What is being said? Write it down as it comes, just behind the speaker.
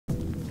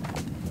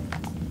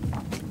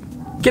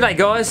G'day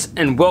guys,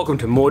 and welcome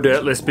to More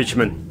Dirt, Less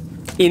Bitumen.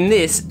 In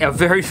this, our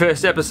very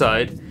first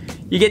episode,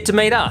 you get to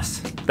meet us.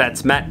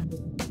 That's Matt,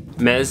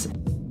 Mez,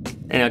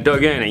 and our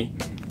dog Ernie,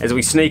 as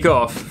we sneak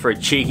off for a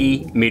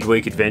cheeky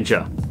midweek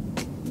adventure.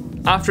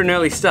 After an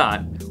early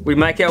start, we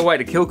make our way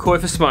to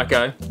Kilcoy for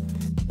smoko,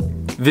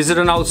 visit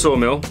an old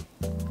sawmill,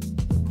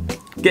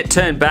 get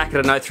turned back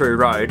at a no-through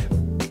road,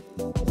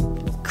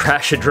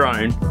 crash a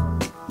drone,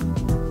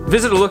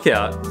 visit a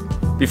lookout,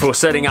 before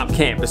setting up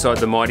camp beside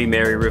the mighty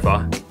Mary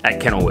River at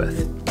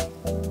Kenilworth.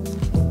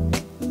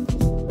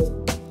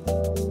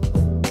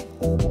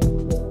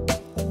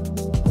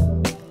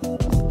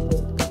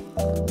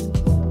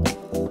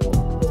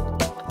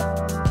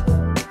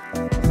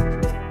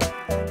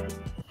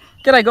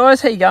 G'day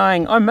guys, how you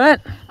going? I'm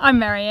Matt. I'm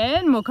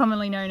Marianne, more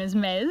commonly known as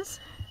Mez.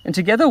 And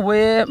together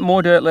we're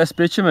More Dirt, Less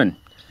Bitumen.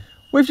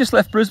 We've just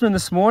left Brisbane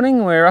this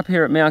morning. We're up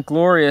here at Mount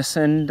Glorious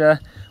and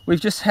we've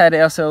just had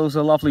ourselves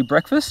a lovely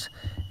breakfast.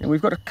 And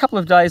we've got a couple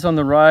of days on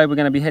the road. We're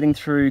going to be heading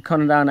through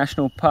Conedale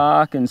National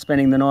Park and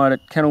spending the night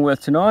at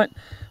Kenilworth tonight.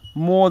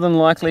 More than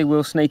likely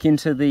we'll sneak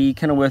into the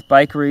Kenilworth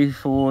bakery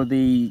for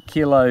the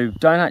kilo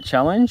donut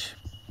challenge,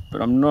 but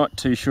I'm not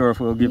too sure if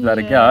we'll give that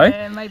a go.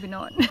 Yeah, maybe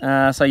not.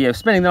 So yeah,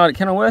 spending the night at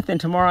Kenilworth, then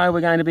tomorrow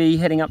we're going to be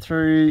heading up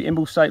through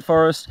Imbil State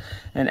Forest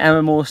and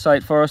Ammermoor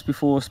State Forest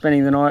before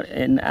spending the night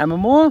in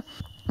Ammermoor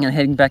and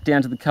heading back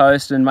down to the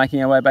coast and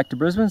making our way back to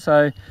Brisbane.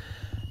 So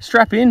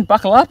strap in,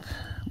 buckle up.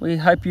 We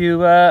hope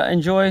you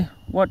enjoy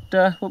what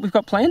we've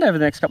got planned over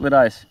the next couple of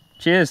days.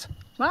 Cheers.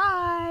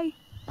 Bye.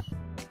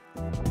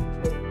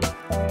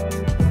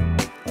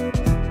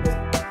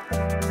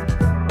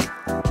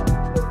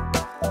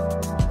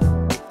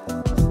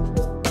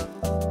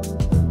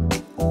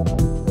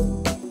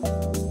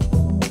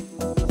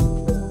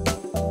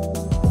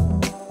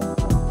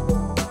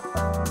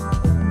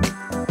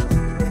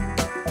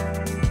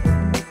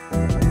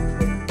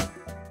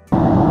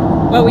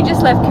 Well, we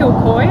just left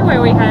Kilcoy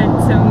where we had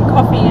some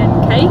coffee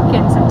and cake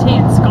and some tea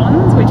and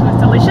scones, which was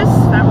delicious.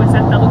 That was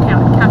at the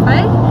Lookout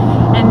Cafe.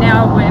 And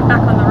now we're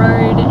back on the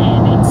road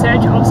and in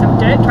search of some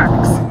dirt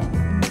tracks.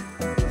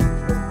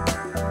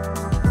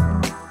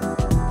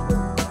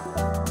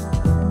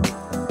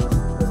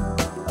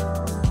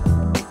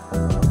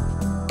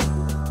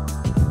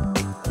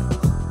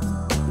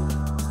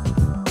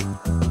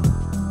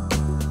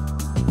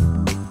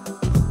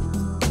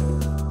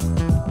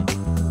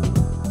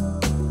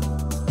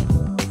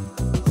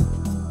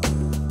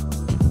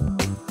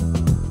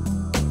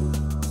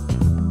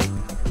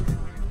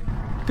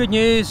 Good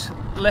news,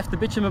 left the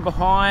bitumen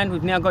behind.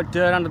 We've now got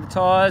dirt under the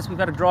tyres. We've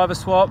had a driver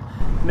swap.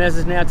 Mez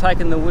has now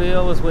taken the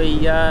wheel as we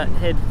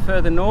head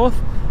further north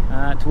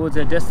towards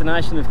our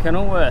destination of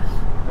Kenilworth.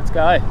 Let's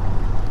go.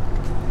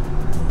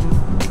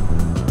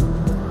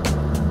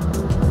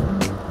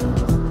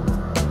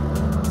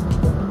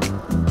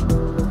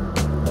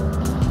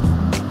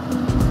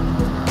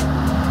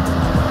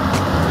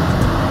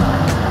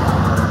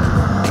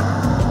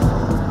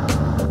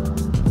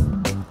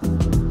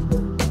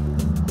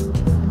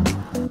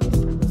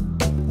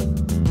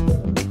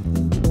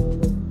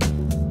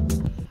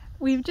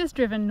 We've just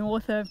driven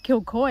north of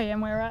Kilcoy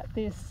and we're at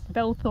this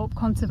Belthorpe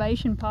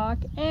Conservation Park,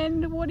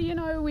 and what do you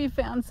know, we've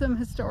found some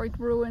historic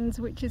ruins,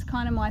 which is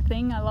kind of my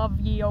thing. I love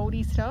ye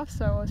olde stuff,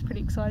 so I was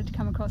pretty excited to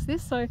come across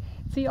this. So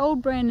it's the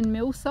old Brandon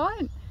Mill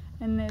site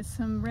and there's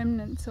some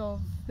remnants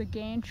of the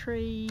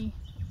gantry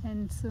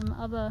and some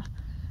other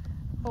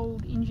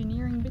old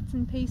engineering bits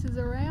and pieces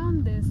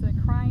around. There's a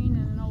crane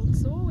and an old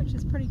saw, which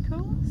is pretty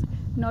cool. It's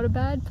not a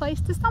bad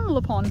place to stumble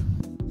upon.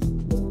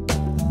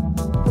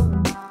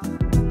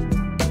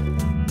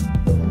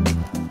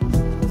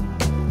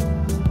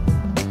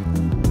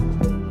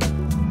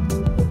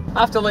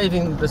 After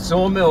leaving the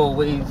sawmill,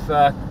 we're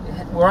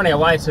on our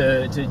way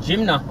to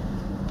Jimna,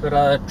 but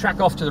a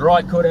track off to the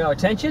right caught our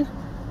attention.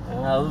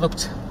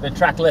 Looked the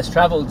track less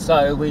travelled,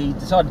 so we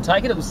decided to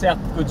take it. It was South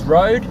Goods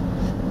Road,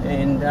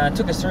 and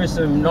took us through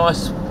some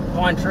nice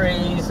pine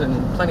trees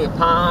and plenty of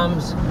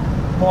palms,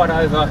 quite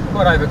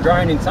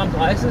overgrown in some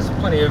places.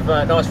 Plenty of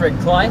nice red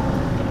clay.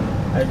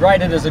 It's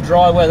rated as a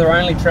dry weather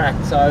only track,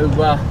 so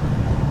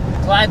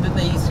glad that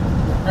these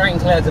rain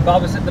clouds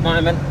above us at the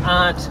moment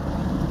aren't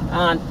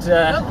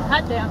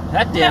hat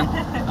down.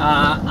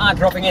 Aren't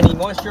dropping any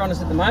moisture on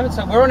us at the moment.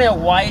 So we're on our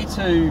way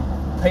to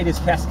Peter's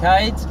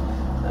Cascades.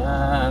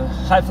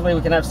 Hopefully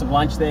we can have some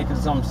lunch there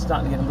because I'm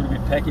starting to get a little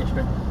bit peckish,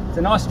 but it's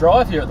a nice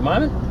drive here at the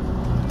moment.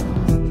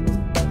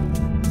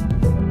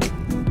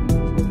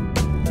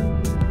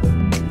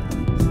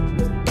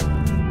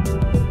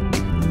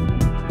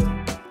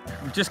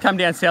 We've just come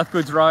down South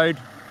Goods Road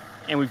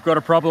and we've got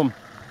a problem.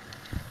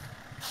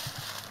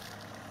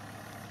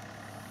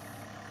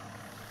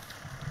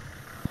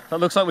 So it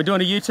looks like we're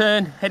doing a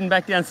U-turn, heading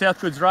back down South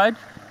Goods Road.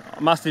 I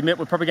must admit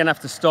we're probably going to have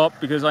to stop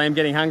because I am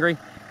getting hungry.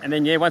 And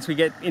then yeah, once we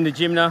get into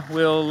Jimna,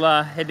 we'll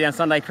head down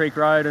Sunday Creek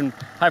Road and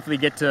hopefully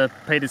get to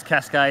Peter's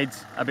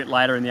Cascades a bit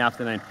later in the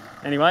afternoon.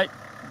 Anyway,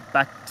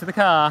 back to the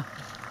car.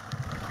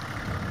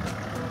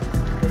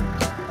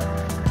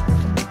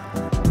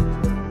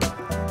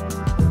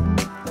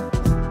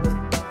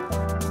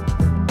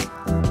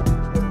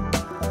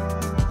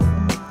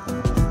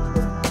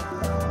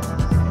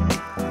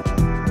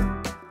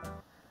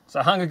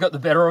 So hunger got the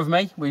better of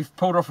me. We've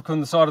pulled off from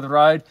the side of the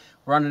road.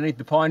 We're underneath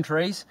the pine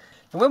trees.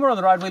 And when we're on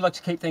the road, we like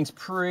to keep things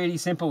pretty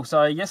simple.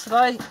 So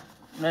yesterday,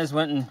 Mez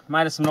went and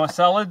made us some nice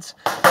salads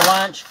for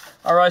lunch.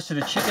 I roasted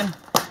a chicken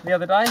the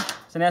other day.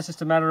 So now it's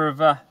just a matter of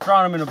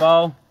throwing them in a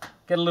bowl,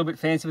 get a little bit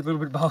fancy with a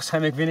little bit of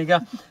balsamic vinegar,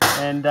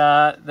 and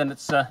then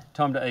it's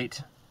time to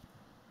eat.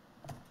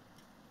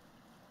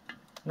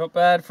 Not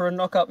bad for a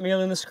knock-up meal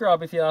in the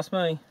scrub, if you ask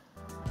me.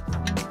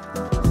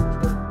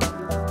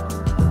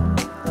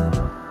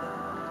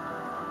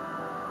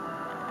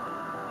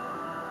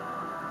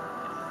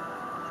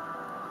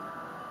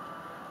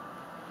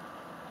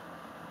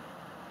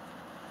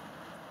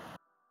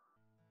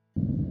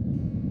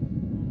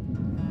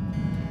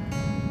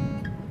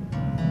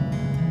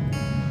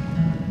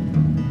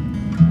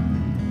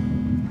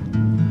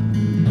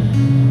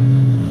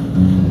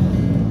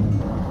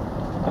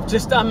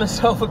 Just done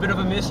myself a bit of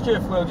a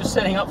mischief. We were just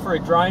setting up for a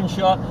drone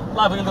shot,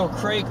 loving a little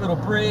creek, little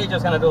bridge. I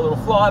was going to do a little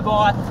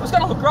flyby. It was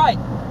going to look great.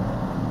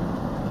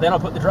 But then I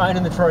put the drone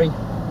in the tree.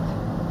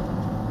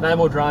 No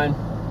more drone.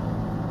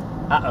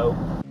 Uh-oh.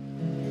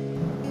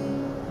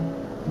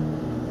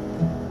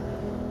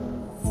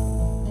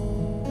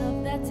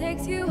 Love that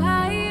takes you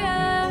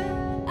higher,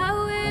 I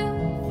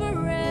will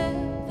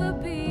forever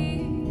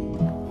be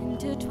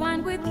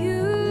intertwined with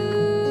you.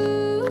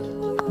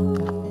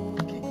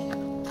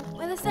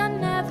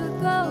 Sun never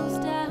goes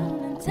down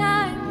and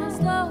time has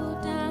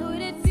slowed down.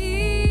 Would it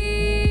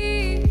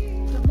be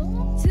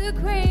too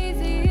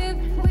crazy if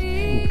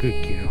we...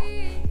 Good girl.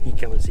 You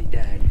come and see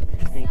Dad.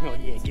 Oh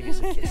yeah, give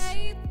us a kiss.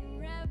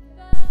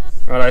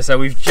 Righto, so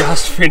we've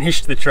just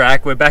finished the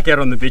track. We're back out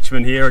on the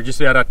bitumen here,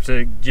 just out up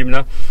to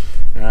Jimna,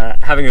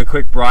 having a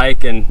quick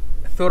break, and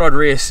I thought I'd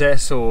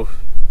reassess or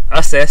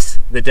assess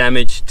the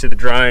damage to the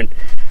drone,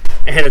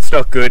 and it's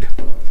not good.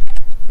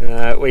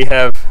 We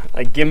have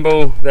a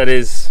gimbal that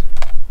is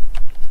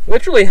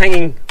literally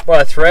hanging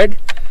by a thread.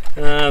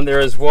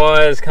 There is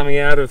wires coming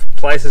out of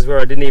places where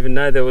I didn't even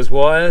know there was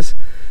wires.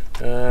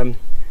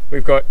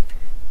 We've got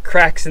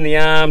cracks in the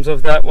arms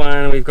of that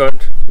one. We've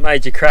got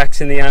major cracks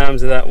in the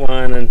arms of that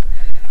one, and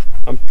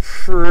I'm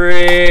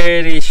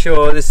pretty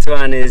sure this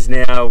one is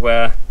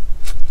now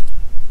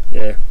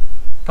yeah,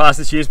 past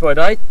its use by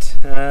date.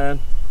 Time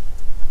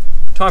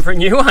for a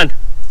new one.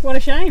 What a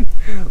shame.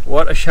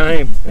 What a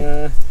shame.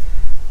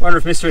 Wonder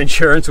if Mr.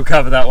 Insurance will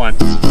cover that one.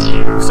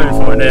 We'll soon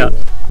find out.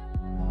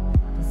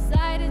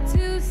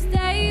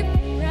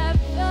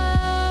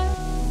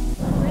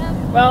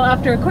 Well,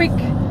 after a quick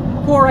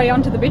foray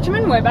onto the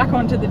bitumen, we're back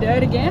onto the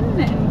dirt again,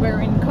 and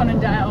we're in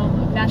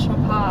Conondale National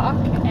Park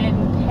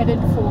and headed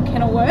for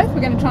Kenilworth.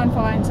 We're going to try and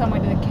find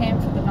somewhere to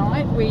camp for the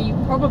night. We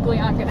probably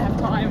aren't going to have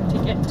time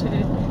to get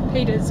to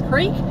Peter's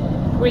Creek,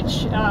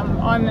 which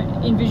I'm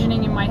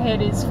envisioning in my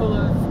head is full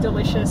of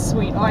delicious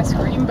sweet ice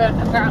cream, but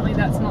apparently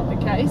that's not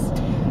the case.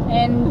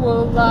 And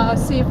we'll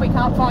see if we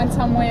can't find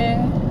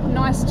somewhere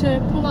nice to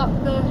pull up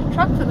the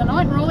truck for the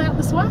night and roll out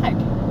the swag.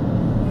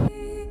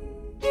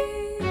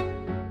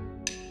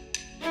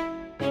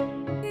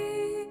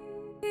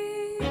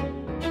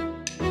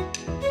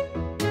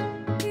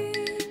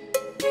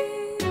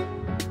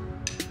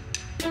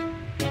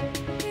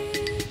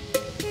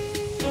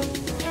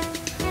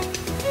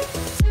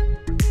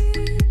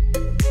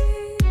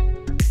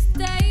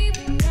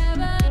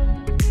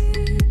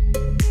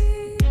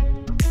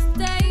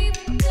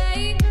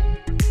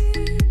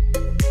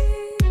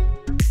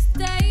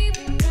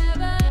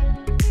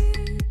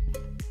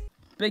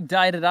 Big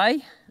day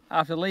today.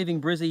 After leaving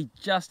Brizzy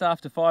just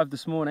after 5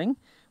 this morning,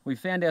 we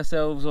found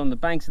ourselves on the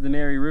banks of the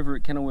Mary River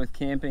at Kenilworth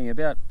Camping,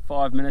 about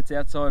 5 minutes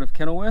outside of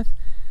Kenilworth.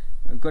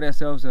 We've got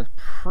ourselves a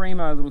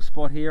primo little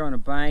spot here on a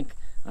bank.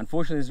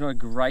 Unfortunately, there's not a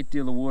great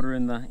deal of water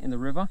in the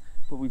river,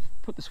 but we've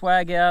put the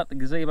swag out, the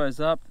gazebo's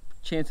up,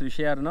 chance of a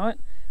shower tonight.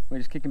 We're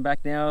just kicking back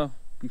now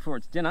before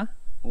it's dinner,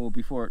 or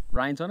before it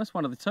rains on us,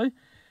 one of the two.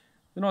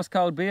 A nice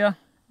cold beer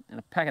and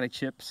a packet of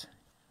chips.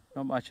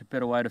 Not much a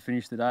better way to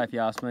finish the day, if you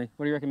ask me.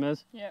 What do you reckon,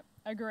 Mez? Yep,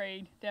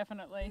 agreed,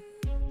 definitely.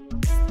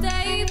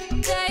 Stay,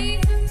 stay,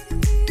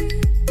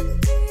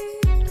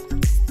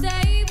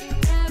 stay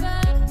forever.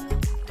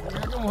 You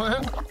reckon,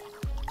 worm?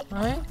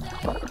 Hey?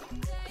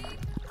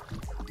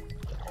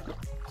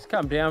 Just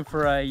come down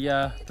for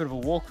a bit of a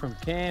walk from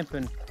camp,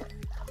 and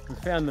we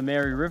found the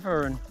Mary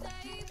River, and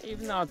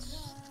even though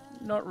it's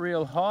not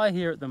real high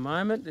here at the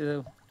moment,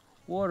 the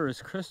water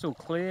is crystal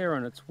clear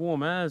and it's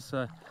warm as,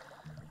 so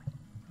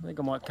I think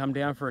I might come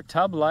down for a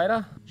tub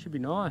later. Should be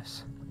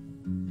nice.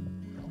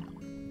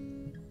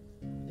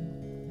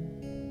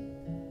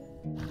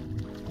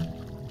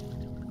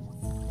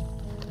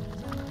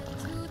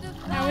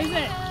 How is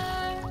it?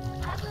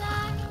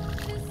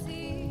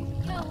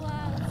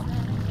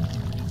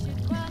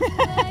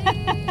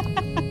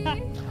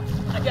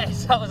 Okay,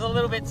 so it was a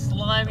little bit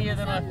slimier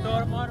than I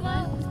thought it might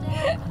have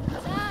been.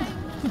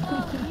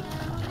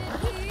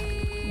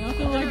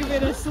 Nothing like a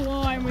bit of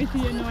slime with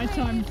your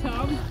nighttime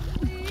tub.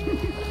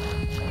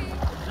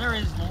 There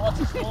is lots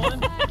of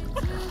slime.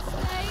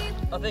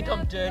 I think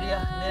I'm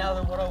dirtier now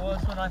than what I was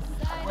when I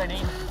went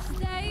in.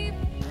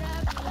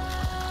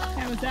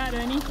 How was that,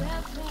 Ernie?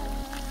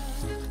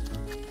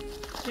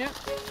 Yep.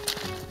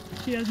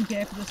 She doesn't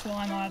care for the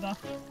slime either.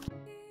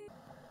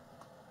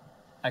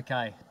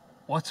 Okay,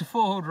 what's a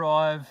four-wheel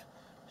drive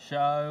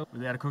show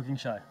without a cooking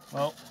show?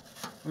 Well,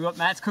 we've got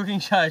Matt's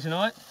cooking show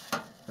tonight,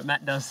 but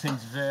Matt does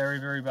things very,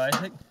 very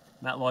basic.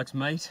 Matt likes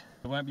meat.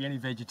 There won't be any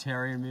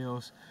vegetarian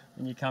meals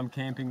when you come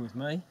camping with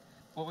me.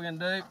 What we're going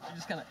to do, we're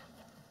just going to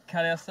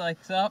cut our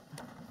steaks up.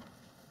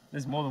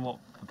 There's more than what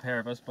the pair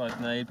of us both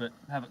need, but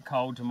have it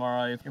cold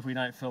tomorrow if we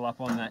don't fill up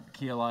on that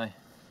kilo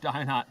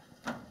donut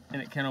in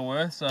at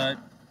Kenilworth. So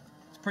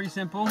it's pretty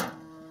simple.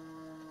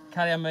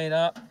 Cut our meat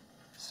up,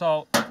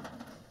 salt,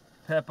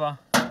 pepper,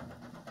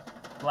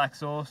 black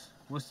sauce,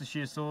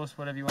 Worcestershire sauce,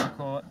 whatever you want to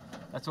call it.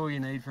 That's all you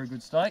need for a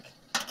good steak.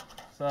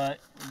 So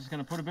we're just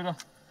going to put a bit of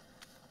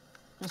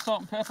salt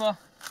and pepper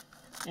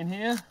in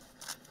here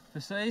for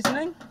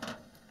seasoning.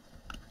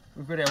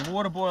 We've got our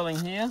water boiling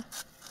here.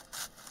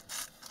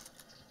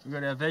 We've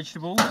got our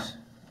vegetables,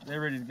 they're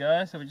ready to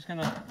go. So we're just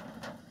going to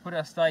put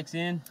our steaks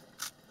in,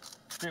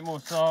 a bit more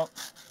salt,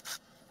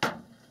 a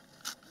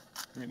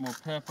bit more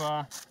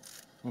pepper.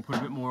 We'll put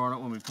a bit more on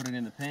it when we put it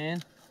in the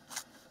pan.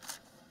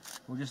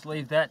 We'll just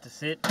leave that to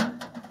sit,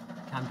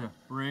 come to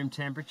room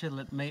temperature,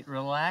 let meat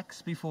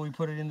relax before we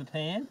put it in the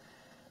pan.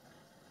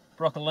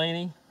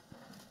 Broccolini,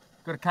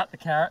 got to cut the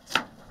carrots.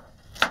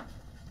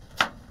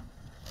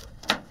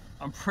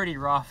 I'm pretty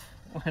rough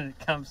when it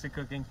comes to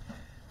cooking.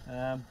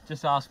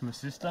 Just ask my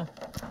sister.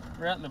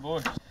 We're out in the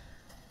bush.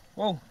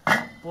 Well,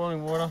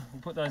 boiling water,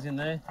 we'll put those in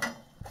there.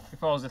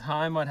 If I was at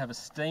home, I'd have a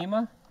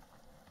steamer,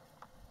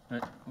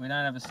 but we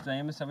don't have a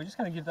steamer, so we're just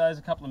going to give those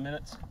a couple of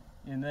minutes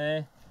in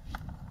there.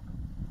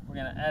 We're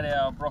going to add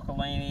our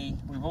broccolini.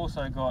 We've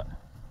also got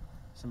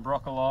some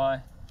broccoli,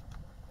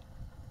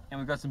 and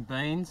we've got some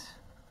beans.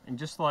 And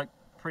just like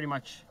pretty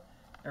much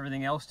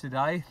everything else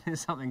today,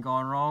 there's something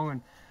gone wrong,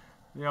 and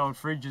the old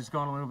fridge has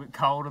gone a little bit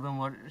colder than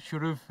what it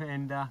should have,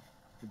 and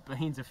the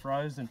beans are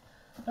frozen.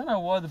 I don't know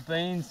why the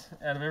beans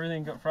out of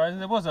everything got frozen.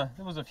 There was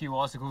a few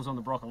icicles on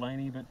the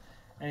broccolini, but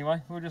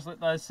anyway, we'll just let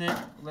those sit,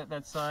 let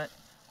that sit.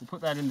 We'll put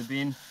that in the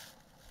bin.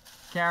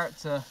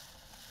 Carrots are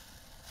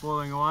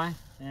boiling away,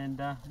 and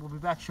we'll be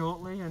back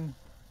shortly, and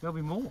there'll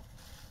be more.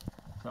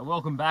 So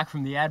welcome back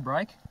from the ad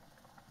break.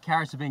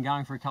 Carrots have been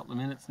going for a couple of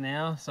minutes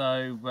now,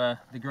 so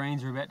the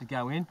greens are about to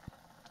go in.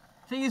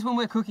 Thing is, when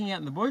we're cooking out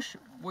in the bush,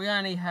 we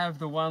only have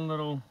the one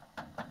little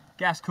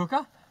gas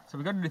cooker, so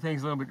we've got to do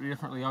things a little bit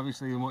differently,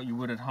 obviously, than what you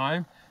would at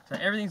home. So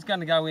everything's going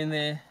to go in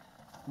there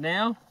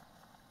now.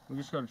 We've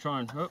just got to try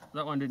and, oh,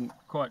 that one didn't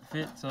quite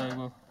fit, so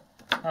we'll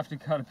have to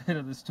cut a bit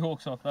of the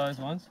stalks off those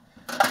ones.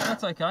 But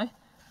that's okay,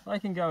 they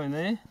can go in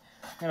there.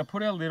 I'm going to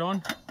put our lid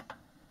on,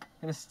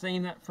 going to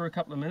steam that for a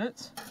couple of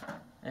minutes,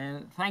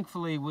 and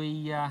thankfully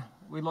we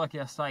like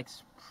our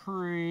steaks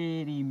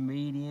pretty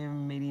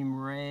medium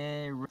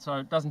rare, so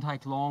it doesn't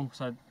take long.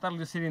 So that'll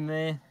just sit in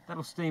there,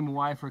 that'll steam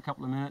away for a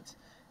couple of minutes,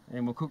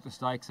 and we'll cook the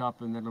steaks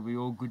up, and that'll be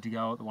all good to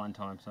go at the one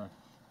time. So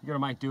you got to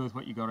make do with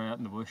what you got out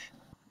in the bush.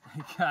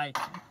 Okay,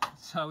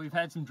 so we've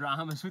had some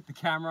dramas with the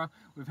camera.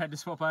 We've had to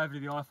swap over to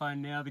the iPhone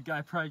now. The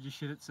GoPro just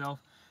shit itself,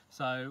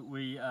 so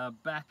we are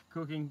back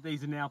cooking.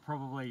 These are now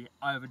probably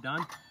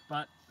overdone,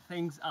 but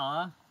things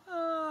are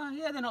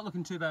yeah, they're not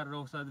looking too bad at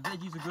all. So the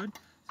veggies are good.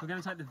 So we're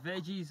going to take the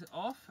veggies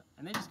off,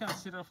 and they're just going to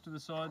sit off to the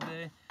side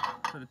there.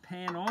 So the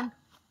pan on,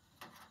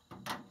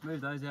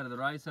 move those out of the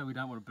way so we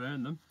don't want to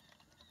burn them.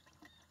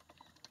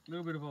 A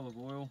little bit of olive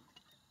oil,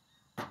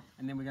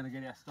 and then we're going to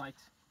get our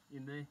steaks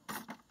in there.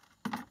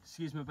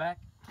 Excuse my back.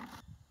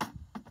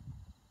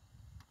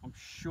 I'm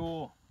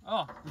sure,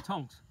 oh, the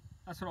tongs.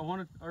 That's what I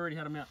wanted. I already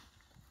had them out.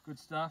 Good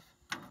stuff.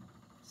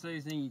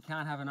 Seasoning, you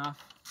can't have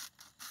enough.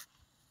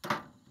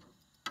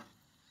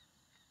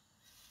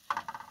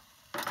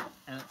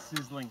 And it's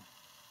sizzling.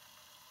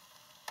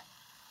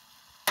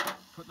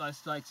 Put those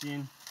steaks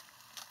in.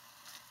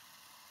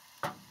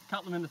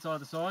 Couple of minutes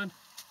either side.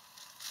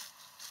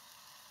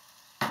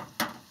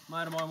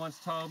 Mate of mine once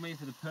told me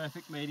for the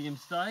perfect medium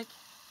steak,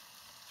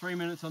 3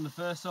 minutes on the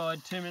first side,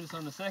 2 minutes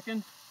on the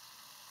second.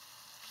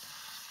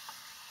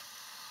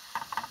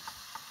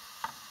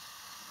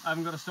 I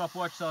haven't got a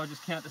stopwatch, so I'll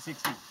just count to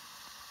 60.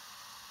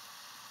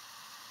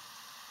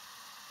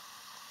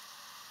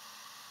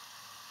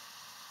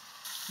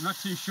 I'm not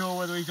too sure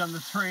whether we've done the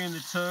 3 and the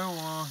 2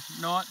 or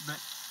not, but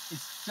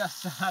it's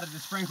just started to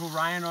sprinkle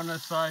rain on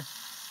us, so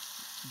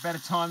better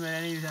time than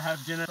any to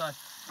have dinner. So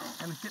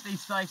I'm going to get these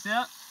steaks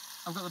out.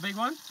 I've got the big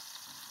one.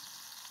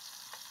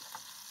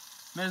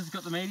 Mez has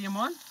got the medium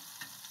one.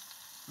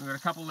 We've got a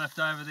couple left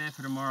over there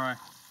for tomorrow.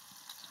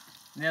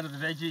 Now to the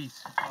veggies.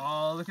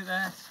 Oh, look at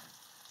that.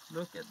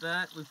 Look at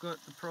that. We've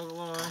got the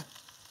provolone.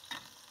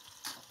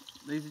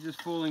 These are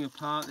just falling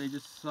apart. They're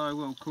just so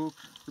well cooked.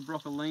 The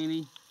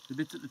broccolini, the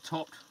bits at the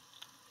top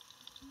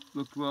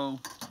looked well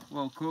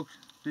cooked.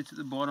 Bits at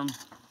the bottom,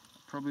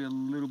 probably a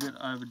little bit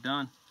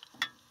overdone.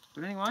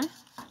 But anyway,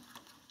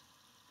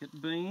 get the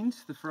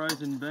beans, the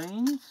frozen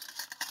beans.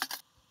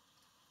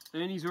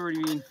 Ernie's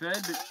already been fed,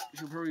 but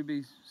she'll probably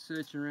be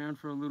searching around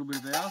for a little bit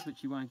of ours, but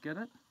she won't get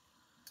it.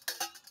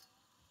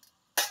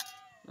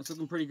 That's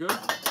looking pretty good.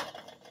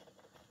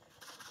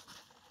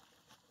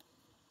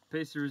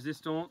 Piece de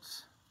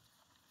resistance.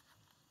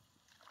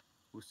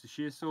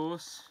 Worcestershire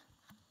sauce.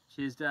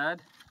 Cheers,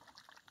 Dad.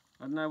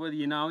 I don't know whether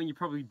you know, and you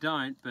probably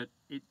don't, but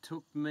it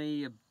took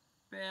me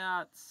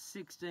about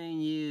 16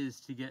 years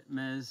to get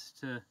Mez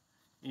to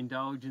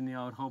indulge in the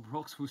old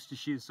Hobrocks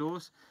Worcestershire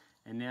sauce,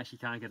 and now she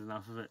can't get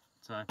enough of it.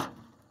 So,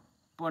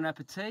 bon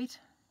appetit.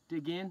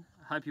 Dig in.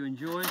 I hope you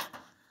enjoy.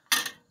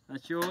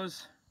 That's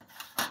yours.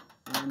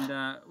 And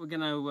we're going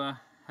to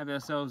have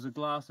ourselves a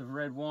glass of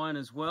red wine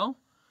as well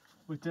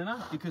with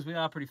dinner, because we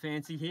are pretty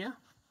fancy here.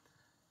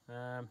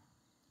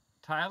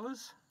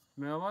 Taylor's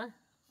Merlot.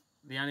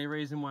 The only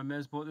reason why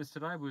Mez bought this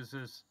today was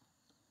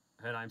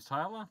her name's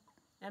Taylor,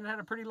 and it had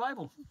a pretty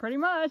label. Pretty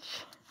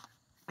much.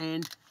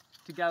 And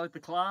to go with the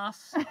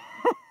class,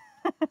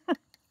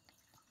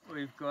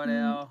 we've got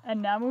our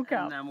enamel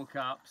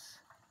cups.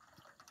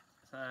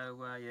 So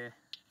yeah,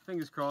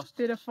 fingers crossed.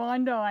 Bit of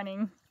fine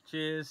dining.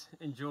 Cheers,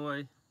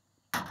 enjoy.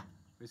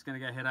 We're just going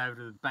to go head over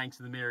to the banks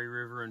of the Mary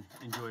River and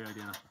enjoy our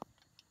dinner.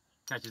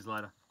 Catch you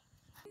later.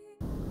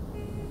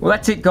 Well,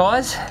 that's it,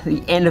 guys.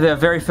 The end of our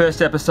very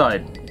first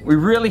episode. We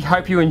really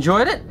hope you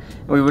enjoyed it,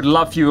 and we would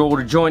love for you all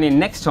to join in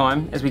next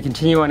time as we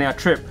continue on our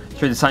trip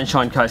through the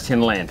Sunshine Coast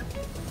Hinterland.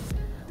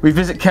 We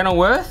visit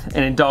Kenilworth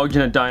and indulge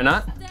in a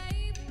donut.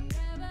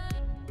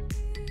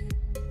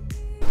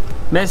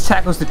 Mez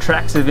tackles the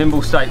tracks of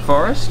Imbil State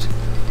Forest.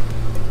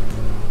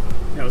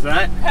 How was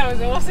that? That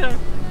was awesome.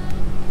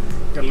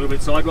 Got a little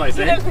bit sideways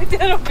there. A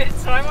little bit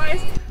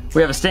sideways.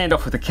 We have a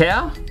standoff with a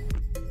cow.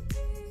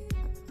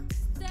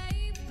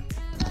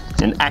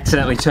 And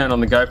accidentally turn on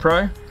the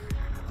GoPro.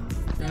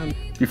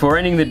 Before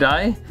ending the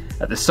day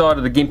at the side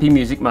of the Gympie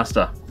Music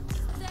Muster.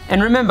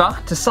 And remember,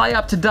 to stay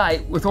up to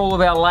date with all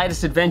of our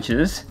latest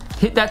adventures,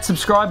 hit that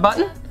subscribe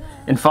button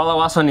and follow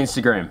us on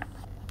Instagram.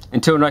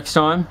 Until next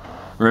time,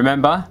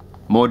 remember,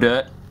 more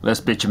dirt, less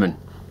bitumen.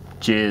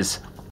 Cheers.